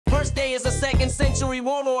first day as a 2nd century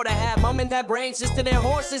warlord. I have mum and dad branches to their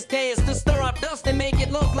horses' tails to stir up dust and make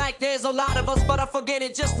it look like there's a lot of us, but I forget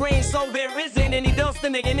it just rains, so there isn't any dust,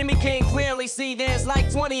 and the enemy can't clearly see there's like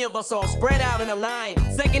 20 of us all spread out in a line.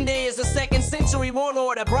 2nd day as a 2nd century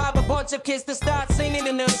warlord. I bribe a bunch of kids to start singing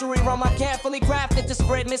the nursery rhyme. I carefully crafted to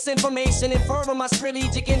spread misinformation and further my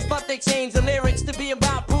strategic ends, but they changed the lyrics to be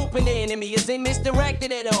about pooping. The enemy isn't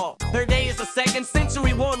misdirected at all. 3rd day is a 2nd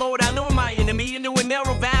century warlord. I lure my enemy into a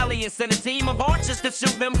narrow valley and sent a team of archers to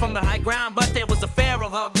shoot them from the high ground, but there was a feral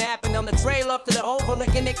hog napping on the trail up to the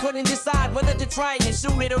overlook, and they couldn't decide whether to try and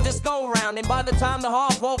shoot it or just go around. And by the time the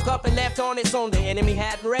hog woke up and left on its own, the enemy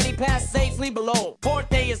had already passed safely below. 4th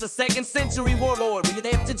day is a 2nd century warlord. We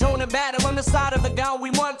have to join a battle on the side of the guy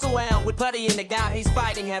we want to hell. With Putty and the guy he's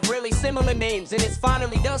fighting have really similar names, and it's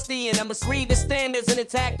finally Dusty, and I must read the standards and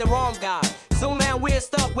attack the wrong guy. So now we're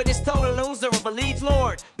stuck with this total loser of a liege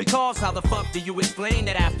lord, because how the fuck do you explain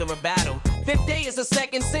that after a battle? 5th day is a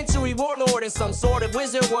 2nd century warlord, and some sort of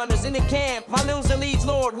wizard wanders in the camp. My loser liege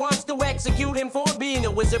lord wants to execute him for being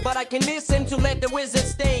a wizard, but I convince him to let the wizard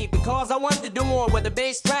stay, because I want to do more with the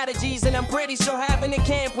base strategies, and I'm pretty sure having a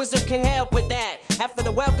camp wizard can help with that. After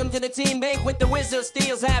the welcome to the team banquet, the wizard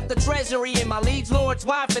steals half the treasury and my liege lord's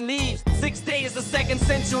wife and leaves. 6th day is the 2nd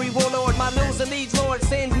century warlord. My loser liege lord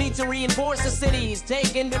sends me to reinforce the city. He's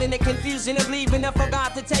taken, but in the confusion of leaving, I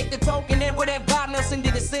forgot to take the token that would have gotten us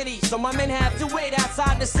into the city. So my men have to wait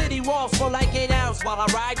outside the city walls for like 8 hours while I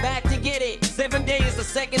ride back to get it. 7th day is the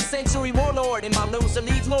 2nd century warlord, and my loser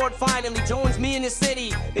liege lord finally joins me in the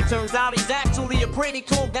city. It turns out he's actually a pretty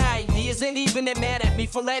cool guy. He isn't even that mad at me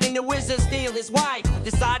for letting the wizard steal his wife. I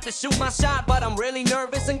decide to shoot my shot, but I'm really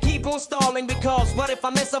nervous and keep on stalling, because what if I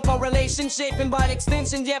mess up our relationship and by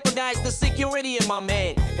extension jeopardize the security of my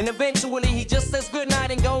man? And eventually he just says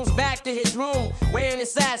goodnight and goes back to his room, where an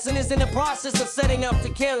assassin is in the process of setting up to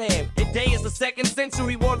kill him. Today is the 2nd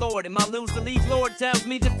century warlord, and my loser liege lord tells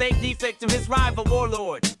me to fake defect to his rival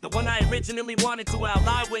warlord, the one I originally wanted to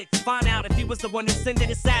ally with, to find out if he was the one who sent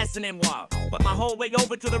an assassin in while. But my whole way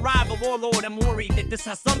over to the rival warlord, I'm worried that this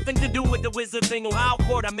has something to do with the wizard thing or how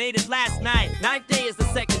awkward I made it last night. 9th day is the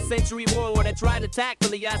 2nd century warlord. I tried to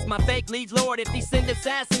tactfully ask my fake liege lord if he sent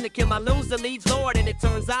assassin to kill my loser liege lord, and it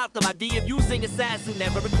turns out the idea of using assassin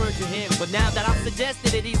never occurred to him. But now that I've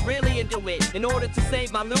suggested it, he's really into it. In order to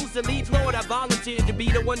save my loser liege lord, I volunteered to be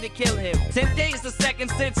the one to kill him. 10th day is the 2nd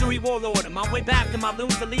century warlord. On my way back to my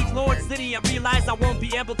loser liege lord city, I realize I won't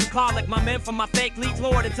be able to collect my men from my fake liege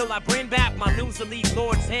lord until I bring back my loser liege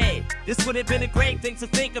lord's head. This would have been a great thing to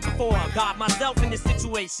think of before I got myself in this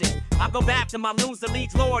situation. I go back to my loser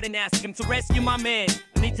liege lord and ask him to rescue my men,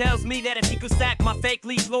 and he tells me that if he could sack my fake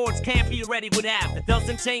liege lord's camp, he already would have. It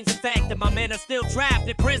doesn't change the fact that my men are still trapped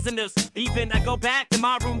and prisoners. Even I go back to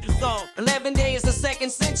my room to solve. 11th day is the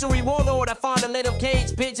 2nd century warlord. I found a little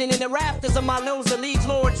cage pigeon in the rafters of my loser liege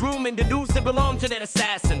lord's room and deduced it belonged to that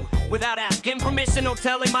assassin. Without asking permission or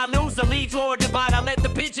telling my loser liege lord goodbye, I let the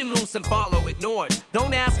pigeon loose and follow ignored.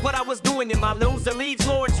 Don't ask what I was doing in my loser liege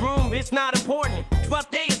lord's room, it's not important.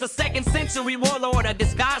 12th day is the 2nd century warlord. I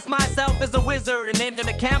disguised myself as a wizard and entered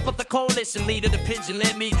the camp of the coalition leader the pigeon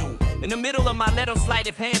let me do. In the middle of my little sleight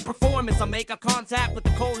of hand performance, I make a contact with the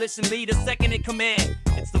coalition leader second in command.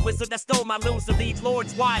 It's the wizard that stole my loser liege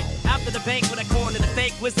lord's wife. After the banquet, I corner the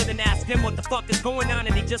fake wizard and ask him what the fuck is going on,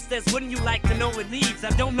 and he just says, wouldn't you like to know it leaves? I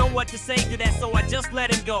don't know what to say to that, so I just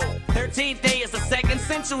let him go. 13th day is the 2nd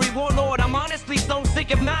century warlord. I'm honestly so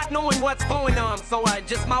sick of not knowing what's going on, so I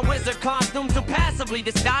adjust my wizard costume to passively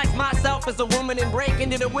disguise myself as a woman and break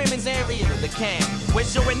into the women's area of the camp, where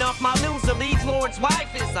sure enough my loser liege lord's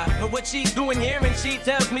wife is. I know what she's doing here, and she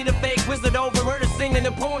tells me the fake wizard overheard her singing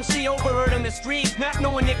the poem she overheard on the street, not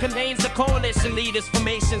knowing it contains the coalition leader's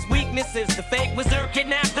formation's weaknesses. The fake wizard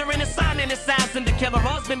kidnapped her and assigned an assassin to kill her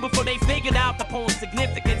husband before they figured out the poem's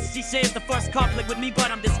significance. She shares the first couplet with me, but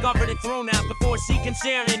I'm discovered and thrown out before she can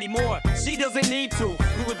share it anymore. She doesn't need to.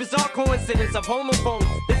 Through a bizarre coincidence of homophones,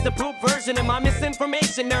 it's the poop version of my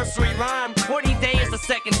misinformation nursery rhyme. 14th day is the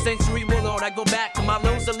 2nd century warlord. I go back to my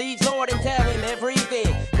loser liege lord and tell him everything,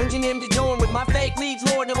 urging him to join with my fake liege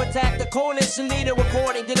lord to attack the coalition leader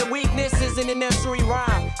according to the weaknesses in the nursery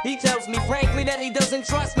rhyme. He tells me frankly that he doesn't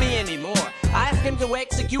trust me anymore. I ask him to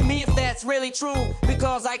execute me if that's really true,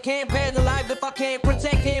 because I can't bear the life if I can't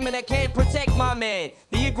protect him, and I can't protect my man.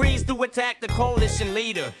 He agrees to attack the coalition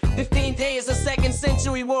leader. 15th day is the 2nd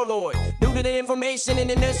century warlord. Due to the information in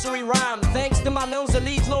the nursery rhyme, thanks to my loser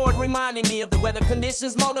liege lord reminding me of the weather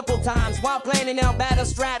conditions multiple times while planning out battle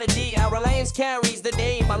strategy, our alliance carries the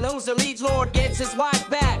day. My loser liege lord gets his wife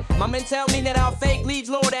back. My men tell me that our fake liege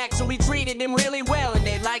lord actually treated him really well, and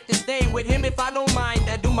they'd like to stay with him if I don't mind.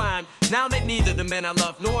 I do mind. Now that neither the men I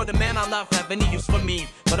love nor the man I love have any use for me,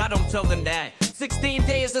 but I don't tell them that. 16th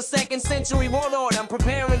day is the 2nd century warlord. I'm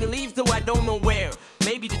preparing to leave to I don't know where.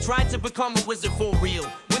 Maybe to try to become a wizard for real.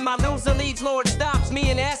 When my loser liege lord stops me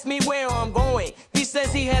and asks me where I'm going, he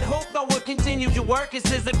says he had hoped I would continue to work as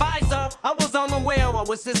his advisor. I was unaware I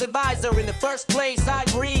was his advisor in the first place. I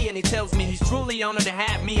agree, and he tells me he's truly honored to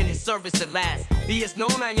have me in his service at last. He has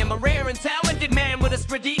known I am a rare and talented man with a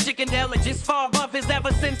strategic intelligence far above his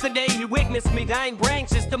ever since the day he witnessed me tying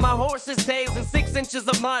branches to my horse's tails and 6 inches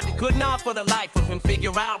of mud. Could not for the life of him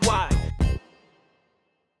figure out why